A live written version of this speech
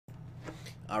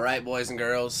All right, boys and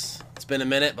girls, it's been a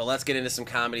minute, but let's get into some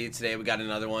comedy today. We got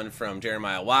another one from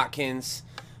Jeremiah Watkins.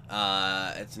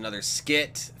 It's another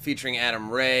skit featuring Adam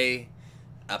Ray.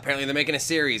 Apparently they're making a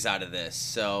series out of this.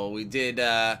 So we did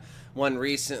one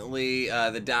recently,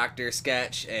 the Doctor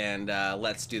sketch, and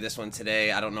let's do this one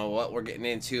today. I don't know what we're getting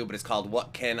into, but it's called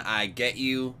What Can I Get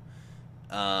You? You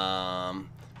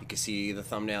can see the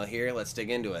thumbnail here. Let's dig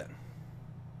into it.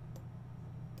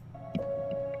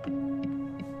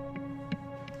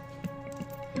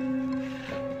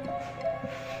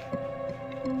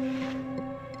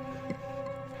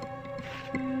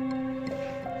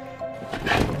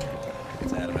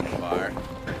 It's Adam at the bar.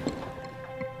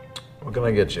 What can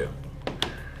I get you?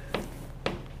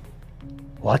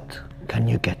 What can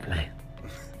you get me?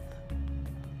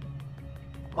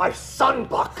 My son,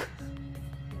 Buck!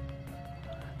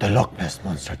 The Loch Ness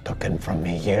Monster took him from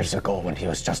me years ago when he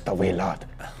was just a wee lad.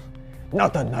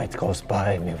 Not a night goes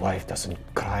by my wife doesn't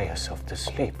cry herself to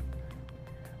sleep.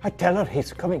 I tell her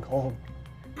he's coming home,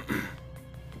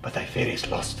 but I fear he's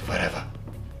lost forever.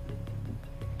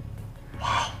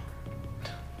 Wow.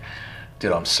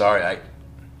 Dude, I'm sorry.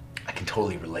 I can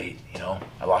totally relate, you know?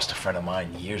 I lost a friend of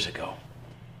mine years ago.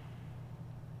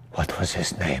 What was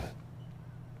his name?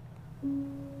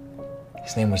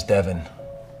 His name was Devin.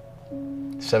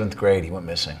 7th grade, he went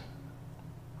missing.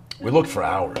 We looked for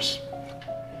hours.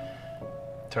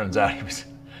 Turns out he was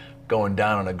going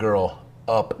down on a girl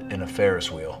up in a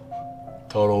Ferris wheel.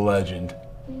 Total legend.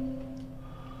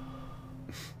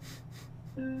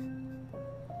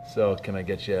 So, can I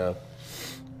get you a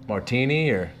martini,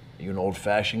 or are you an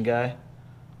old-fashioned guy?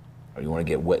 Or you want to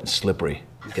get wet and slippery?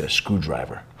 Get a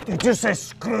screwdriver. Did you say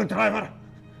screwdriver?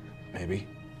 Maybe.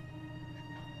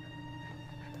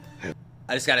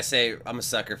 I just gotta say, I'm a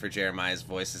sucker for Jeremiah's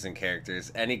voices and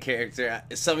characters. Any character.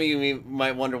 Some of you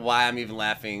might wonder why I'm even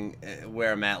laughing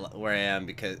where I'm at, where I am,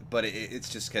 but it's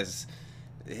just because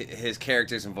his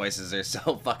characters and voices are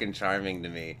so fucking charming to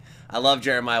me. I love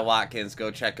Jeremiah Watkins.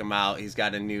 Go check him out. He's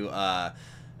got a new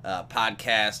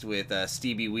podcast with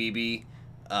Stevie Weeby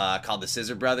called The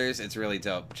Scissor Brothers. It's really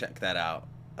dope. Check that out.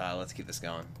 Let's keep this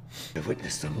going. I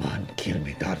witnessed a man kill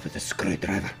me dad with a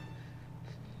screwdriver.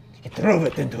 He drove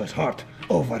it into his heart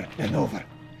over and over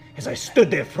as I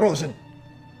stood there frozen.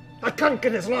 I can't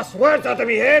get his last words out of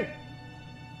me head.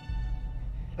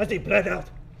 As he bled out,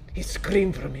 he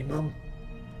screamed for me, Mum.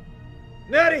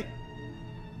 Mary!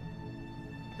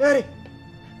 Mary!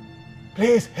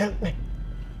 Please help me.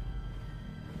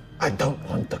 I don't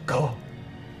want to go.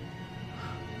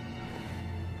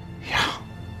 Yeah,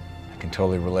 I can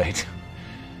totally relate.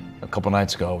 A couple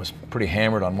nights ago, I was pretty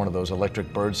hammered on one of those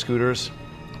electric bird scooters.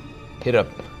 Hit a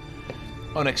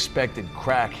unexpected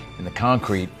crack in the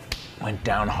concrete, went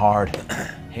down hard.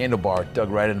 Handlebar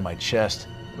dug right into my chest.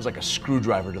 It was like a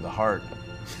screwdriver to the heart.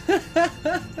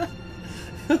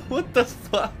 What the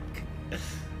fuck? I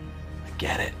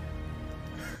get it.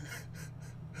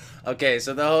 Okay,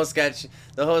 so the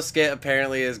whole skit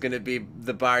apparently is going to be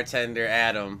the bartender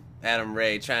Adam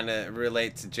Ray trying to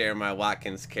relate to Jeremiah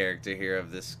Watkins' character here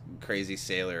of this crazy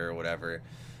sailor or whatever,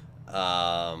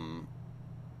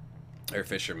 or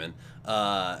fisherman.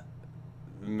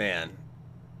 Man,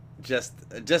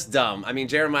 just dumb. I mean,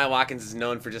 Jeremiah Watkins is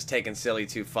known for just taking silly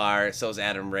too far. So is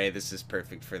Adam Ray. This is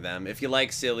perfect for them. If you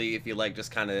like silly, if you like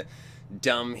just kind of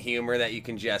dumb humor that you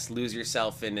can just lose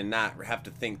yourself in and not have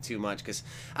to think too much, because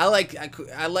I like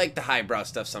the highbrow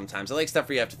stuff sometimes. I like stuff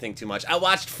where you have to think too much. I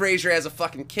watched Frasier as a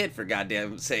fucking kid, for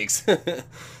goddamn sakes.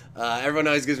 Everyone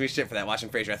always gives me shit for that, watching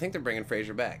Frasier. I think they're bringing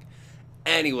Frasier back.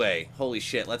 Anyway, holy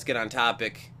shit, let's get on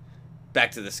topic.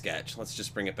 Back to the sketch. Let's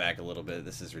just bring it back a little bit.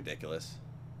 This is ridiculous.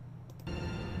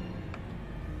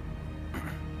 I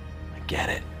get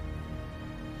it.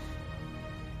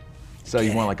 So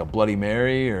you want like a Bloody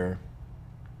Mary, or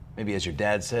maybe, as your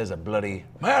dad says, a Bloody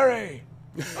Mary?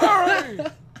 Mary!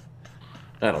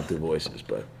 I don't do voices,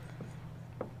 but...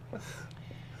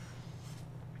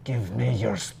 Give me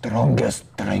your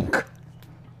strongest drink.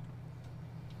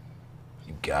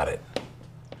 You got it.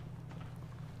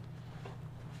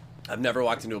 I've never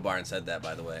walked into a bar and said that,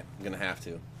 by the way. I'm gonna have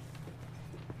to.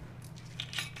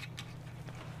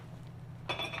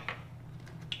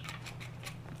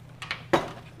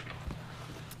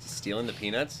 Stealing the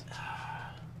peanuts?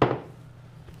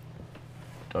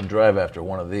 Don't drive after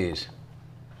one of these.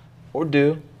 Or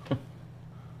do.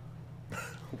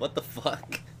 What the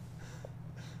fuck?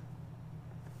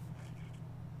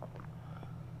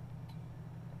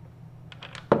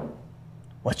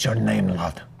 What's your name,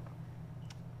 lad?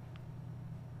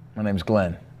 My name's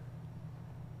Glenn.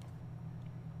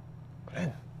 Glenn?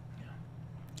 Do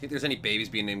you think there's any babies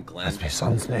being named Glenn? That's my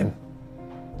son's name.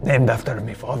 Named after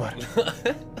me father.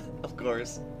 Of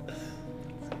course.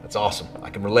 That's awesome. I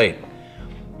can relate.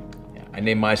 Yeah, I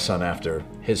named my son after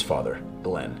his father,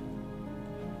 Glenn.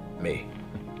 Me.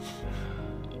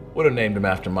 Would have named him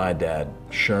after my dad,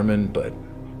 Sherman, but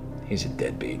he's a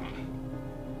deadbeat.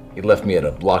 He left me at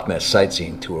a Loch Ness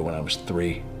sightseeing tour when I was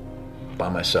 3, by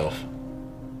myself.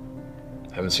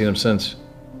 Haven't seen him since.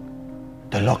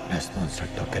 The Loch Ness Monster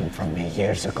took him from me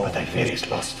years ago. But I fear he's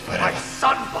lost forever. My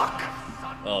son, Buck!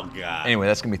 Oh, God. Anyway,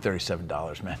 that's gonna be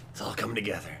 $37, man. It's all coming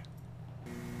together.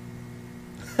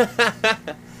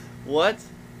 What?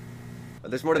 Oh,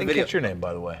 there's more to the video. Catch your name,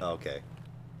 by the way. Oh, okay.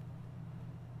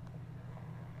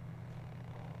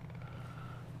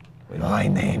 My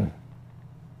name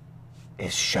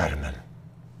is Sherman.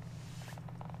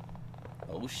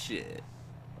 Oh, shit.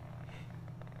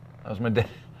 That was my dad.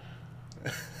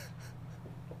 That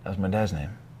was my dad's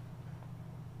name.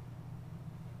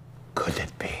 Could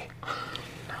it be?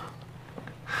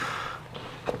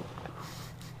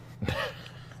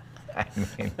 I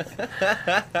mean,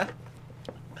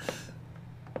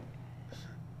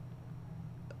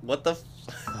 What the?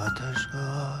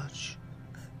 Butterscotch.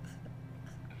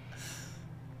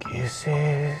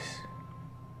 Kisses.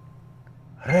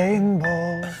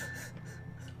 Rainbow.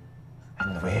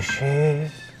 And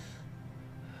wishes.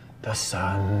 The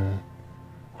sun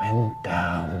went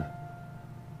down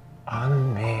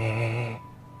on me.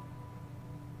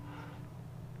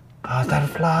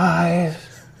 Butterflies.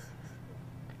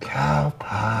 Cow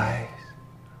pies.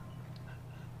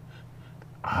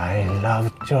 I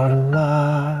loved your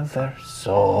mother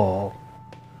so.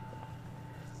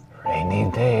 Rainy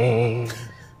days.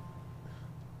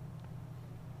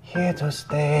 Here to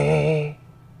stay.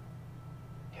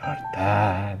 Your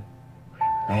dad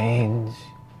remains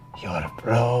your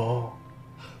bro.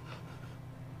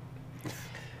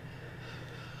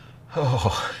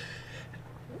 oh.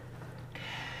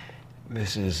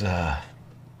 This is,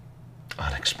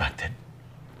 unexpected.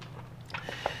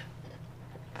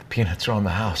 The peanuts are on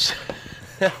the house.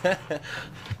 The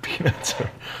peanuts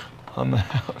are on the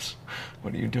house.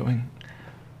 What are you doing?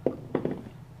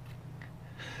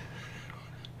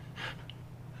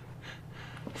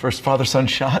 First father-son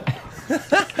shot?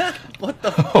 What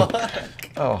the fuck?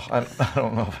 Oh, I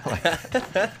don't know if I like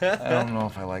that. I don't know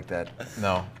if I like that.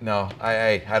 No,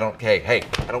 I don't, hey,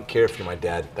 I don't care if you're my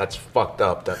dad. That's fucked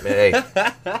up. Hey,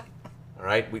 all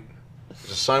right?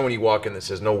 There's a sign when you walk in that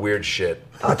says no weird shit.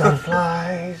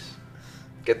 Butterflies.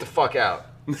 Get the fuck out.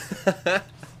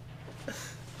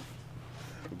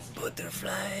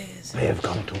 Butterflies. May have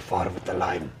gone too far with the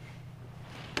lime.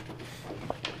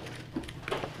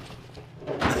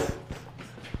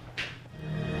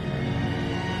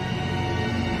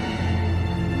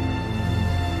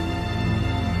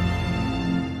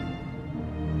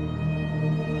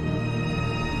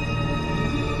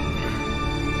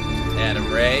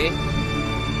 Adam Ray.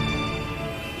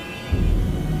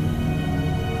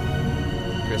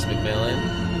 Chris McMillan.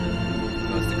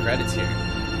 Most of the credits here.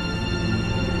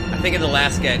 I think in the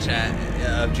last sketch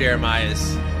of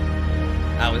Jeremiah's,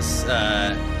 I was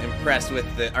impressed with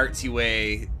the artsy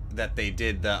way that they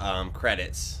did the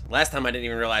credits. Last time I didn't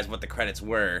even realize what the credits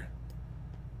were.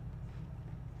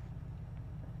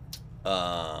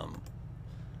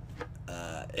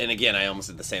 And again, I almost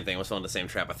did the same thing. I was falling in the same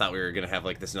trap. I thought we were going to have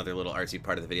like this another little artsy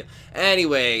part of the video.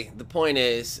 Anyway, the point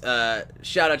is,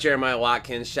 shout out Jeremiah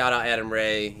Watkins. Shout out Adam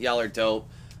Ray. Y'all are dope.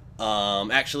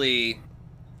 Actually,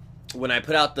 when I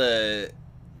put out the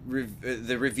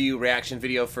review reaction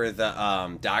video for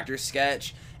the doctor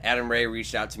sketch, Adam Ray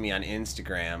reached out to me on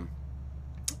Instagram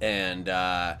and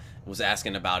was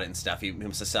asking about it and stuff. He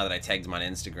must have saw that I tagged him on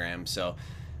Instagram. So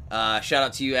shout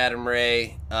out to you, Adam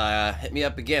Ray. Hit me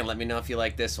up again. Let me know if you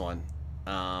like this one.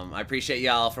 I appreciate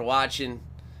y'all for watching.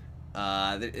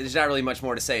 There's not really much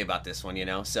more to say about this one, you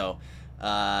know. So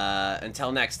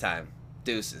until next time,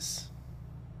 deuces.